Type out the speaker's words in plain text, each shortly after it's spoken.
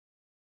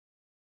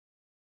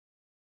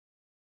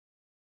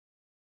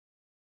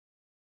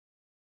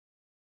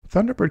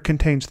Thunderbird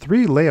contains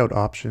 3 layout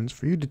options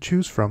for you to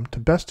choose from to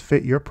best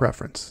fit your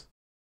preference.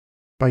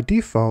 By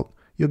default,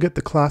 you'll get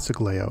the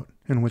classic layout,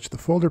 in which the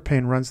folder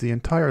pane runs the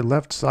entire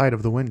left side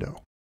of the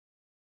window.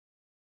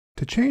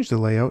 To change the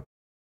layout,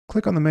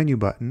 click on the menu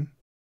button,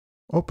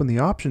 open the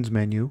Options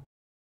menu,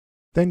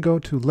 then go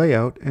to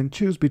Layout and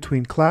choose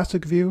between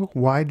Classic View,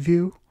 Wide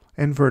View,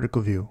 and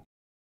Vertical View.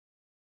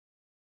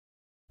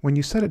 When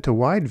you set it to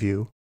Wide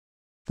View,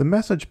 the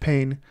message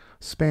pane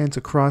spans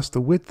across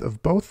the width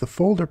of both the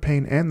folder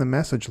pane and the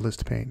message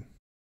list pane.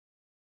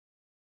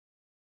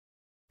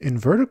 In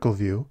Vertical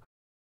View,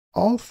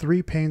 all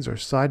 3 panes are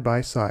side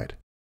by side.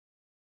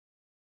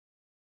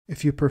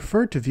 If you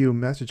prefer to view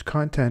message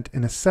content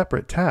in a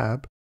separate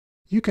tab,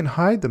 you can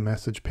hide the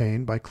message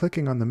pane by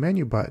clicking on the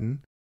menu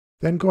button,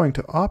 then going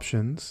to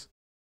Options,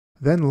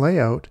 then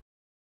Layout,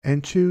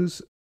 and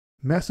choose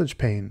Message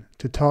Pane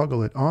to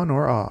toggle it on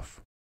or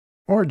off,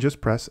 or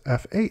just press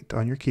F8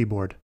 on your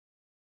keyboard.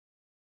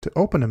 To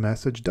open a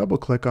message,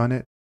 double-click on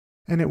it,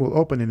 and it will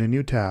open in a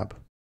new tab.